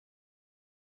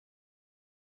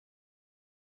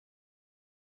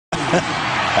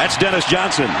That's Dennis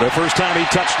Johnson. The first time he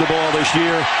touched the ball this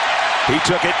year, he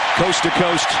took it coast to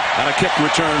coast on a kick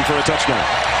return for a touchdown.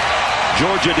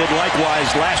 Georgia did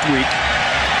likewise last week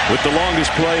with the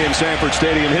longest play in Sanford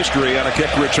Stadium history on a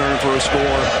kick return for a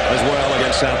score as well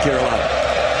against South Carolina.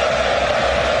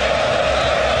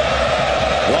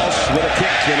 Walsh with a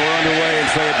kick, and we're underway in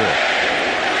Fayetteville.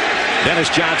 Dennis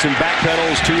Johnson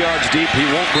backpedals 2 yards deep. He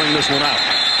won't bring this one out.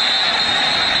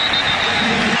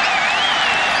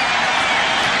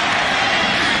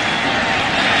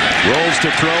 Rolls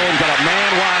to throw and got a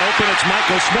man wide open. It's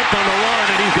Michael Smith on the run,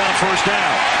 and he's got a first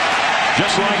down.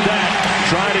 Just like that,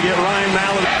 trying to get Ryan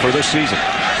Mallett for this season.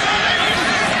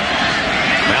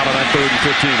 Mallett on 3rd and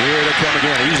 15. Here they come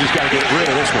again. He's just got to get rid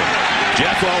of this one.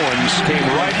 Jeff Owens came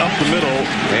right up the middle,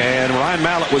 and Ryan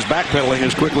Mallett was backpedaling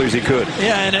as quickly as he could.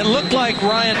 Yeah, and it looked like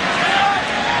Ryan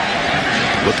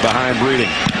looked behind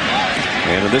Breeding.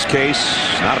 And in this case,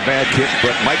 not a bad kick,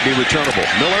 but might be returnable.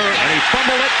 Miller, and he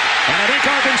fumbled it, and I think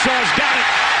Arkansas's got it.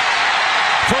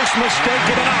 First mistake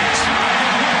of the night.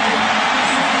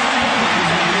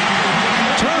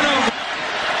 turnover.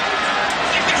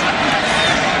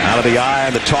 Out of the eye,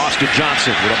 and the toss to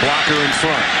Johnson with a blocker in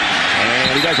front.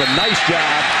 And he does a nice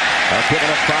job of picking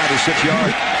up 5 or 6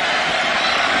 yards.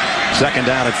 Second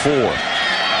down at 4.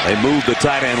 They move the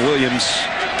tight end Williams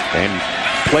and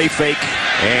play fake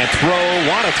and throw.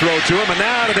 Want to throw to him, and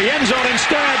now to the end zone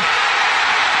instead.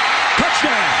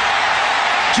 Touchdown,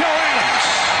 Joe Adams.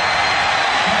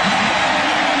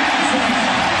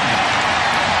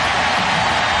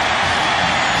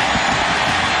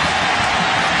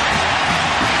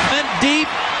 Went deep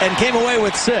and came away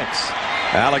with 6.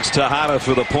 Alex Tejada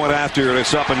for the point after, and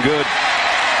it's up and good.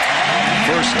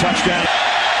 First touchdown.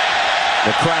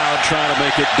 The crowd trying to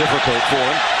make it difficult for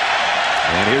him.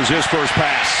 And here's his first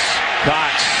pass.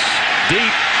 Cox,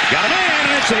 deep, got a man,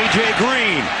 and it's A.J.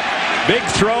 Green. Big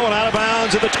throw and out of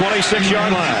bounds at the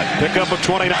 26-yard line. Pickup of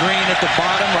 29. Green at the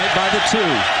bottom, right by the 2.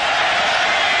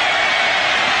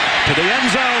 To the end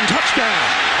zone, touchdown.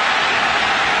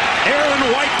 Aaron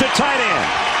White to tight end.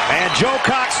 And Joe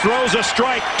Cox throws a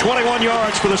strike, 21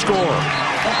 yards for the score.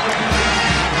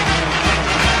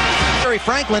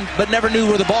 Franklin, but never knew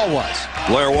where the ball was.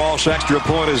 Blair Walsh, extra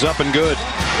point is up and good.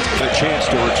 A chance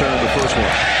to return the first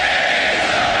one.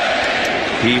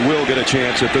 He will get a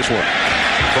chance at this one.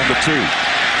 From the 2.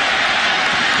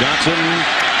 Johnson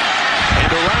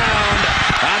and around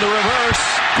on the reverse.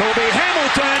 Kobe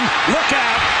Hamilton. Look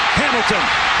out. Hamilton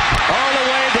all the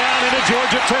way down into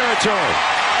Georgia territory.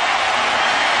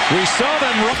 We saw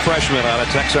them. Freshman out of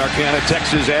Texarkana,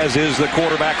 Texas, as is the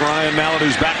quarterback Ryan Mallett,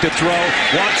 who's back to throw.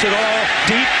 Wants it all.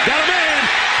 Deep. Got a man.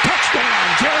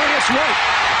 Touchdown, Darius White.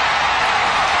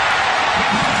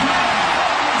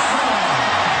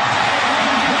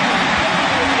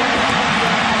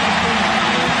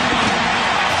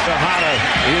 Tejada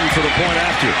in for the point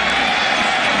after.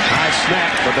 High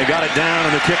snap, but they got it down,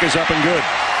 and the kick is up and good.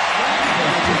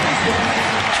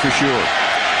 That's for sure.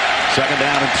 Second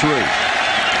down and 3.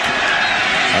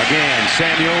 Again,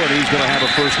 Samuel, and he's going to have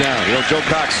a first down. You know, Joe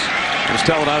Cox was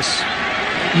telling us,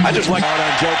 I just like hard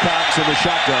on Joe Cox in the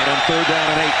shotgun on 3rd down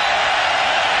and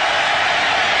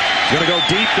 8. Going to go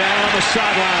deep down on the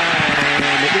sideline,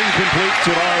 and incomplete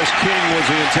to Lars King was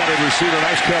the intended receiver.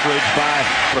 Nice coverage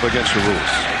by against the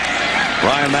rules.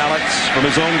 Ryan Mallett from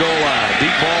his own goal line.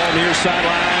 Deep ball near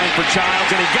sideline for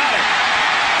Childs, and he got it.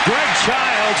 Greg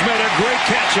Childs made a great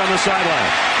catch on the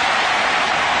sideline.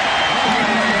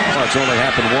 It's only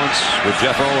happened once with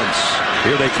Jeff Owens.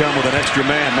 Here they come with an extra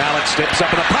man. Mallett steps up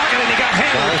in the pocket, and he got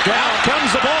handled. Out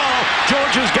comes the ball.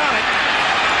 Georgia's got it.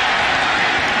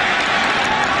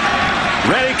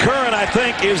 Reddy Curran, I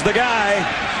think, is the guy.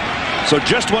 So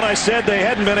just when I said they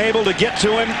hadn't been able to get to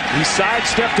him, he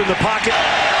sidestepped in the pocket.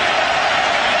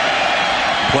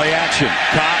 Play action.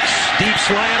 Cox, deep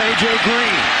slant, A.J.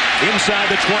 Green. Inside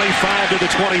the 25 to the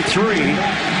 23.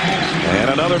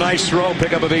 And another nice throw,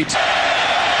 pickup of 8.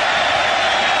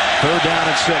 3rd down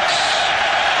and 6.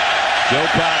 Joe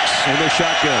Cox in the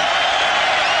shotgun.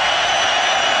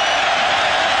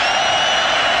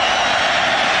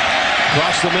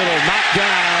 Across the middle, knocked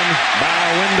down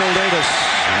by Wendell Davis.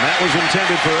 And that was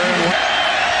intended for Aaron White.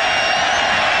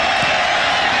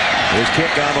 His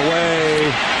kick on the way.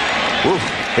 Oof,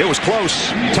 it was close.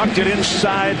 Tucked it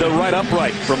inside the right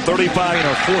upright from 35.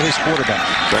 For his quarterback.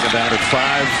 Second down at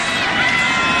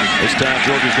 5. This time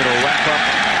Georgia's going to wrap up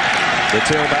the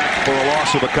tailback for a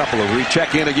loss of a couple. We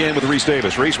check in again with Reese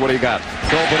Davis. Reese, what do you got?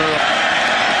 Opener.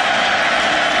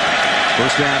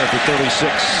 First down at the 36.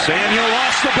 Samuel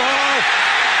lost the ball.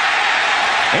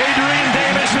 Adrian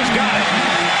Davis has got it.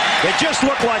 The It just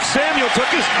looked like Samuel took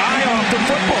his eye off the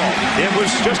football. It was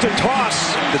just a toss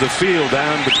to the field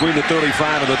down between the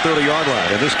 35 and the 30-yard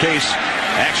line. In this case,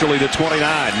 actually the 29.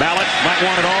 Mallett might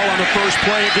want it all on the first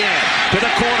play again. To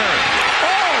the corner.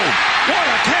 Oh, what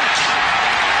a catch!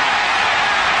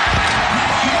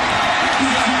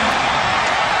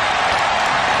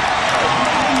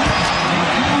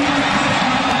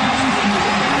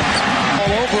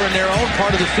 All over in their own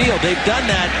part of the field. They've done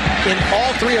that in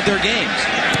all 3 of their games.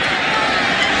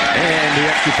 And the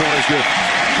extra point is good.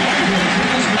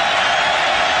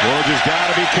 Georgia's got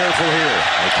to be careful here.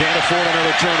 They can't afford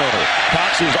another turnover.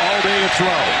 Cox is all day to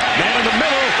throw. Man in the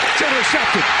middle. It's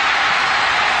intercepted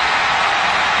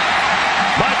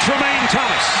by Tremaine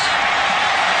Thomas.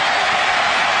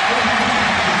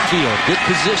 Field. Good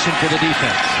position for the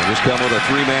defense. They just come with a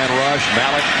 3-man rush.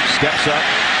 Mallett steps up.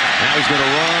 Now he's going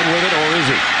to run with it, or is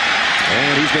he?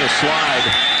 And he's going to slide.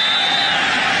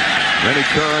 Rennie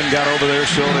Curran got over there,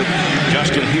 so did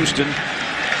Justin Houston.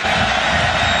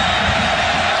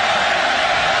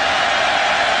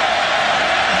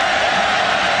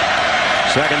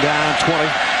 Second down, 20.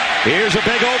 Here's a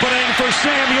big opening for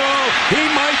Samuel. He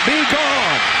might be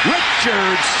gone.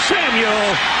 Richard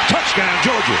Samuel. Touchdown,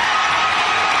 Georgia.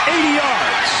 80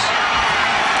 yards.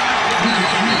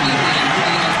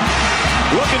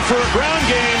 Looking for a ground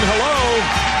game. Hello.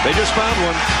 They just found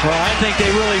one. Well, I think they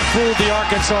really fooled the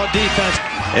Arkansas defense.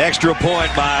 Extra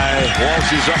point by Walsh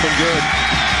is up and good.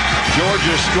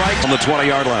 Georgia strikes on the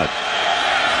 20-yard line.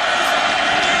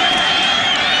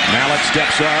 Mallett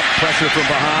steps up, pressure from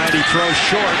behind. He throws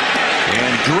short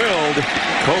and drilled.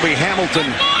 Kobe Hamilton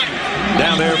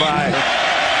down there by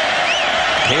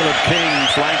Caleb King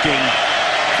flanking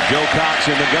Joe Cox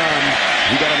in the gun.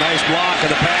 He got a nice block,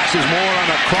 and the pass is more on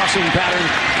a crossing pattern,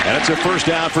 and it's a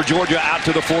first down for Georgia out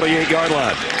to the 48-yard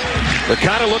line. They're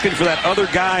kind of looking for that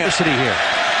other guy. Here.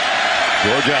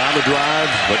 Georgia on the drive,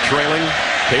 but trailing.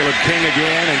 Caleb King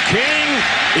again, and King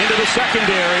into the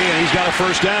secondary, and he's got a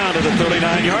first down to the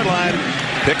 39-yard line.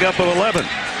 Pickup of 11.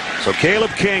 So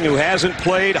Caleb King, who hasn't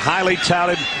played, highly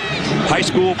touted high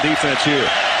school defense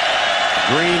here.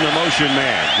 Green, the motion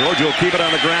man. Georgia will keep it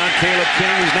on the ground. Caleb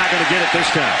King, he's not going to get it this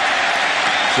time.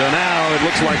 So now it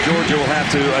looks like Georgia will have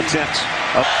to attempt.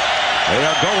 They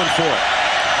are going for it.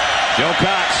 Joe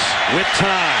Cox with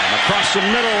time across the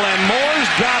middle, and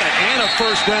Moore's got it, and a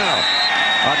first down.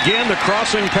 Again, the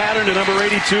crossing pattern to number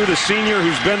 82, the senior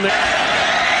who's been there.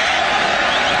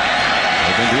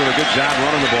 They've been doing a good job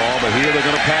running the ball, but here they're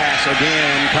going to pass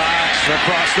again. Cox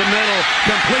across the middle,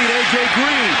 complete. A.J.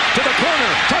 Green to the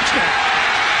corner, touchdown.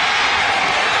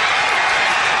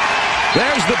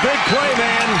 There's the big play,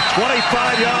 man.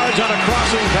 25 yards on a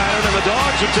crossing pattern, and the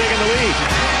Dogs are taking the lead.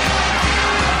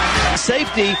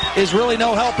 Safety is really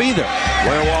no help either.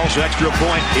 Blair Walsh extra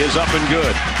point is up and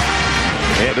good.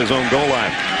 At his own goal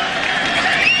line.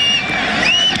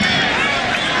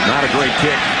 Not a great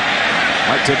kick.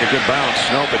 Might take a good bounce.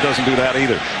 Nope, it doesn't do that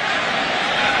either.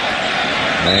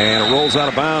 And it rolls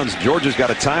out of bounds. Georgia's got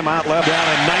a timeout left. Down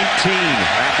at 19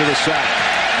 after the sack.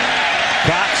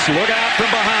 Cox, look out from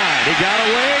behind. He got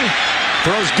away.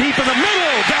 Throws deep in the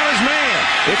middle. Got his man.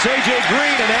 It's A.J.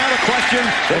 Green, and now the question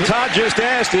that Todd just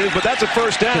asked is, but that's a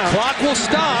first down. The clock will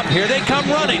stop. Here they come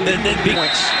running. Then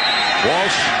points.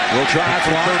 Walsh will try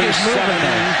from 37.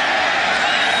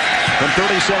 From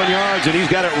 37 yards, and he's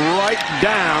got it right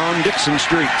down Dixon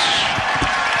Streets.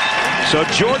 So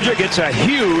Georgia gets a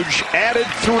huge added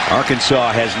through.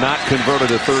 Arkansas has not converted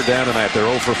a third down tonight. They're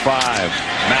 0 for 5.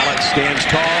 Mallett stands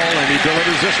tall, and he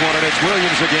delivers this one, and it's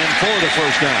Williams again for the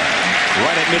first down.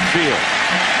 Right at midfield.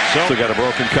 So they got a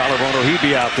broken collarbone, or he'd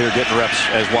be out there getting reps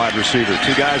as wide receiver.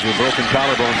 2 guys with broken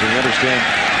collarbones, and you understand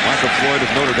Michael Floyd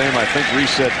of Notre Dame, I think,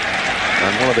 reset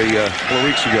on one of the couple of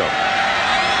weeks ago.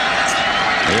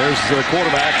 There's the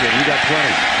quarterback, and he got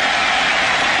plenty.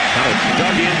 Kind of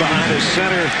dug in behind his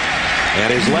center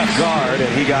and his left guard,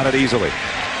 and he got it easily.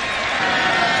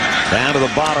 Down to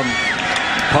the bottom.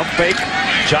 Pump fake.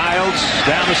 Childs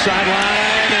down the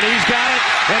sideline, and he's got it,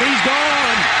 and he's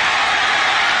gone.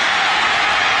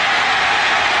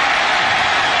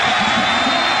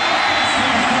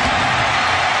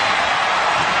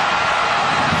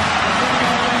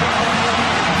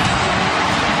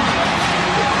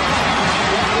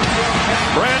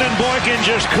 Brandon Boykin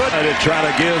just couldn't try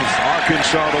to give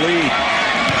Arkansas the lead.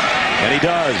 And he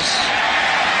does.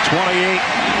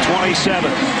 28-27.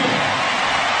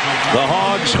 The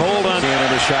Hogs hold on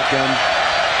in the shotgun.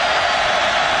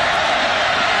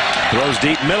 Throws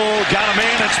deep middle. Got a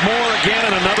man. It's Moore again,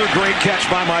 and another great catch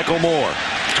by Michael Moore.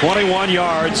 21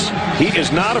 yards. He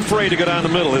is not afraid to go down the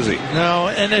middle, is he? No,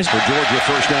 and there's for Georgia,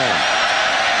 first down.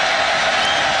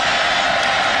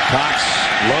 Cox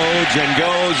loads and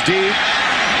goes deep.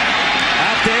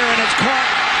 Out there, and it's caught.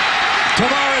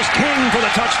 Tavares King for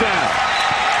the touchdown.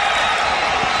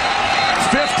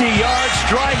 50-yard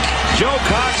strike. Joe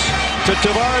Cox to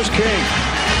Tavares King.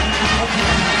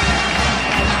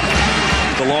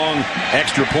 The long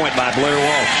extra point by Blair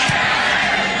Walsh.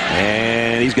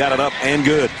 And he's got it up and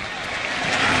good.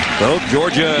 So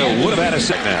Georgia would have had a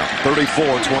set now.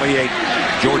 34-28,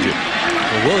 Georgia.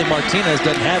 Well, Willie Martinez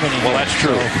doesn't have any. Well, that's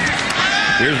true.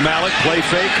 Here's Malik, play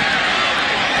fake.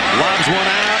 Lobs one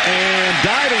out, and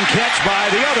diving catch by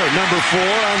the other number 4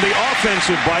 on the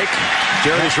offensive bike,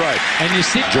 Jarius Wright. And you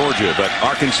see Georgia, but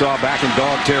Arkansas back in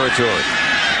dog territory.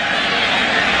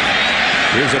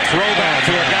 Here's a throwback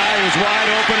to a guy who's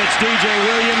wide open. It's DJ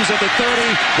Williams at the 30,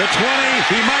 the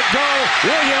 20. He might go.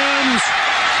 Williams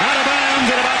out of bounds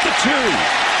at about the 2.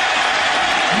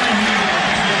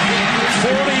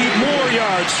 40 more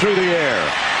yards through the air.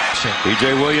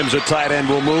 DJ Williams, a tight end,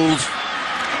 will move.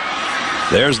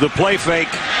 There's the play fake.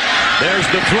 There's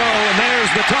the throw, and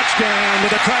there's the touchdown to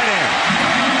the tight end.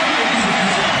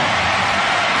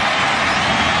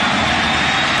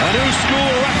 A new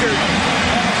school record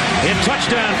in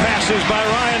touchdown passes by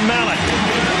Ryan Mallett.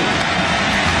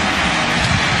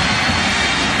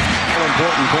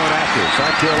 Important point after.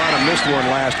 South Carolina missed one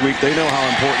last week. They know how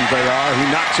important they are. He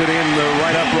knocks it in the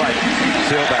right upright.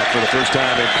 Tailback for the first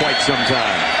time in quite some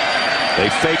time. They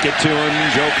fake it to him.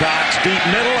 Joe Cox deep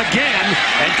middle again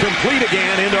and complete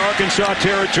again into Arkansas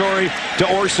territory to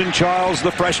Orson Charles,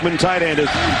 the freshman tight end.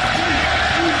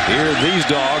 Here these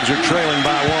dogs are trailing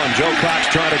by 1. Joe Cox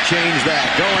trying to change that.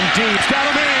 Going deep. Got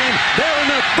him in. They're in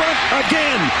the front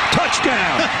again.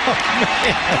 Touchdown.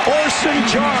 Orson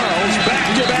Charles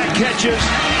back-to-back catches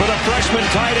for the freshman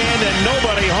tight end and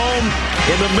nobody home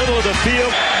in the middle of the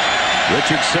field.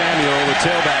 Richard Samuel, the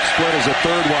tailback, split as a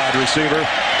third wide receiver.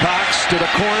 Cox to the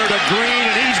corner to Green,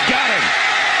 and he's got him.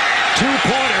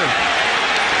 2-pointer.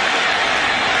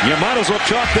 You might as well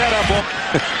chalk that up.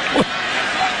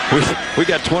 We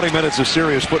got 20 minutes of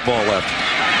serious football left.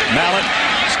 Mallett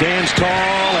stands tall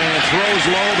and throws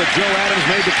low, but Joe Adams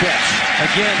made the catch.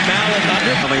 again Mallett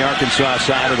under on the Arkansas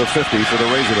side of the 50 for the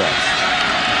Razorbacks.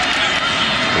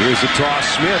 Here's the toss.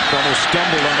 Smith almost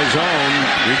stumbled on his own,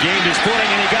 regained his footing,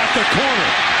 and he got the corner.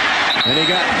 And he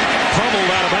got pummeled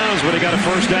out of bounds, but he got a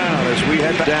first down as we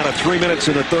head down to 3 minutes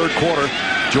in the third quarter.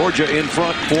 Georgia in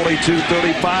front,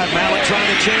 42-35. Mallett trying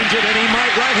to change it, and he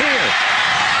might right here.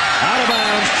 Out of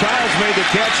bounds. Childs made the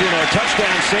catch, and a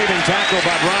touchdown-saving tackle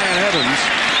by Brian Evans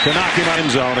to knock him out of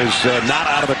the end zone is not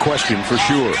out of the question for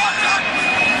sure.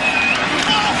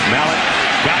 Mallett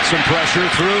got some pressure,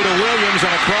 threw to Williams on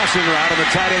a crossing route, and the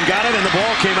tight end got it, and the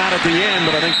ball came out at the end,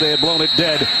 but I think they had blown it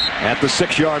dead at the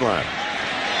 6-yard line.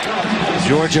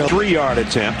 Georgia 3-yard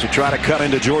attempt to try to cut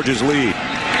into Georgia's lead.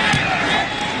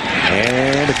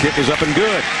 And the kick is up and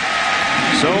good.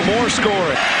 So more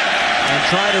scoring. And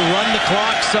try to run the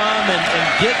clock some and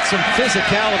get some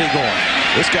physicality going.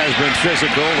 This guy's been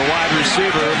physical. The wide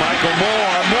receiver, Michael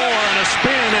Moore, and a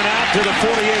spin and out to the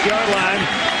 48-yard line.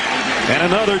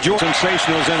 And another Georgia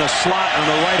sensationals in a slot on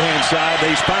the right-hand side.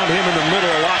 They found him in the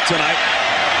middle a lot tonight.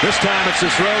 This time it's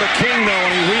a throw to King, though,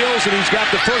 and he wheels, and he's got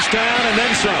the first down and then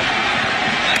some.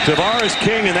 Tavares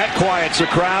King, and that quiets the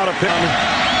crowd. A pick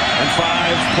and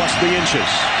 5 plus the inches.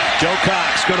 Joe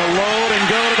Cox going to load and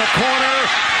go to the corner.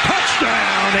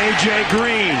 Touchdown, A.J.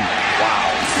 Green. Wow.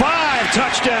 5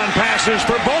 touchdown passes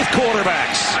for both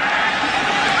quarterbacks.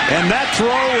 And that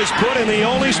throw is put in the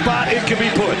only spot it can be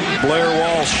put. Blair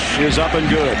Walsh is up and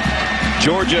good.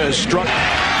 Georgia has struck.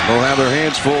 They'll have their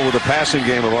hands full with the passing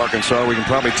game of Arkansas. We can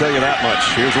probably tell you that much.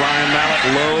 Here's Ryan Mallett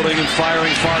loading and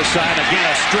firing far side. Again,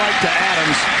 a strike to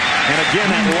Adams. And again,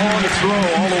 that long throw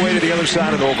all the way to the other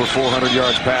side of over 400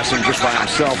 yards passing just by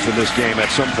himself in this game at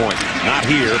some point. Not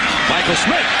here. Michael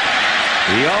Smith.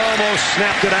 He almost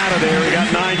snapped it out of there. He got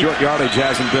 9 yardage.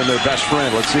 Hasn't been their best friend.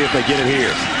 Let's see if they get it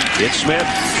here. It's Smith.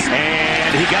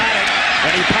 And he got it.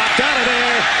 And he popped out of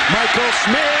there. Michael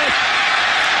Smith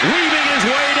weaving his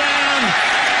way down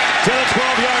to the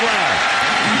 12-yard line.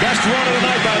 Best run of the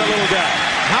night by the little guy.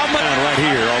 How much? Right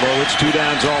here, although it's 2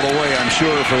 downs all the way, I'm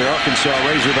sure, for the Arkansas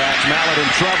Razorbacks. Mallett in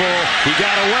trouble. He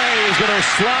got away. He's going to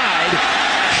slide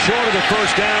short of the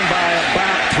first down by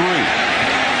about 3.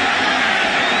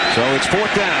 So it's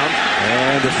 4th down,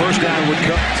 and the first down would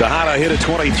come. Tejada hit a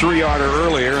 23-yarder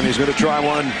earlier, and he's going to try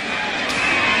one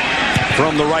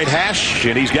from the right hash,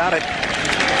 and he's got it.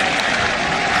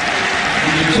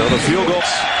 So the field goal.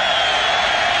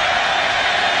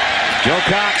 Joe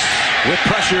Cox with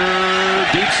pressure,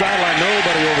 deep sideline,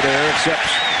 nobody over there except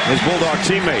his Bulldog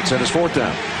teammates, and his 4th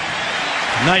down.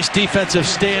 Nice defensive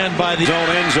stand by the zone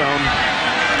end zone.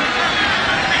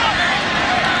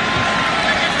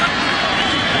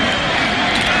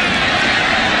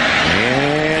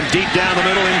 And deep down the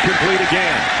middle, incomplete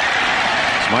again.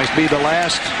 This might be the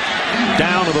last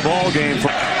down of the ball game for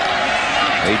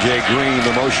A.J. Green,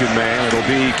 the motion man. It'll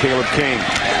be Caleb King.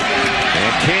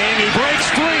 And King, he breaks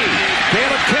three.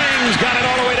 Caleb King's got it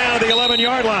all the way down to the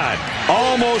 11-yard line.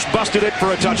 Almost busted it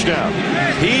for a touchdown.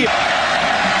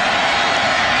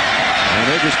 And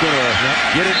they're just going to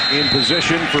get it in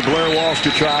position for Blair Walsh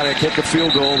to try to kick a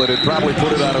field goal that had probably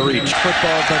put it out of reach.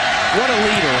 Football, but what a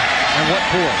leader and what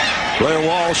poise. Blair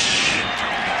Walsh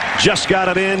just got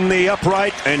it in the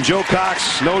upright, and Joe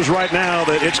Cox knows right now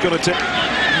that it's going to take.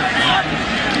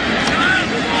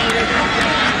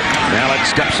 Now it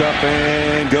steps up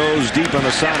and goes deep on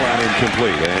the sideline,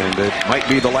 incomplete. And it might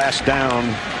be the last down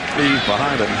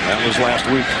behind him. That was last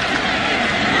week.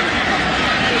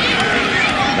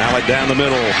 Mallet down the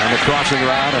middle on the crossing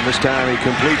route, and this time he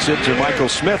completes it to Michael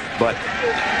Smith, but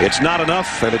it's not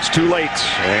enough, and it's too late.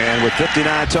 And with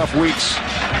 59 tough weeks,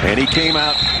 and he came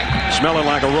out smelling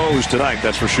like a rose tonight,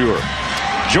 that's for sure.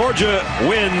 Georgia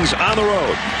wins on the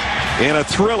road in a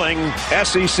thrilling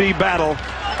SEC battle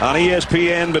on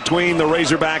ESPN between the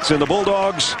Razorbacks and the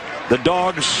Bulldogs. The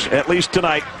Dogs, at least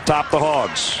tonight, top the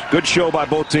Hogs. Good show by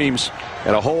both teams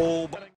and a whole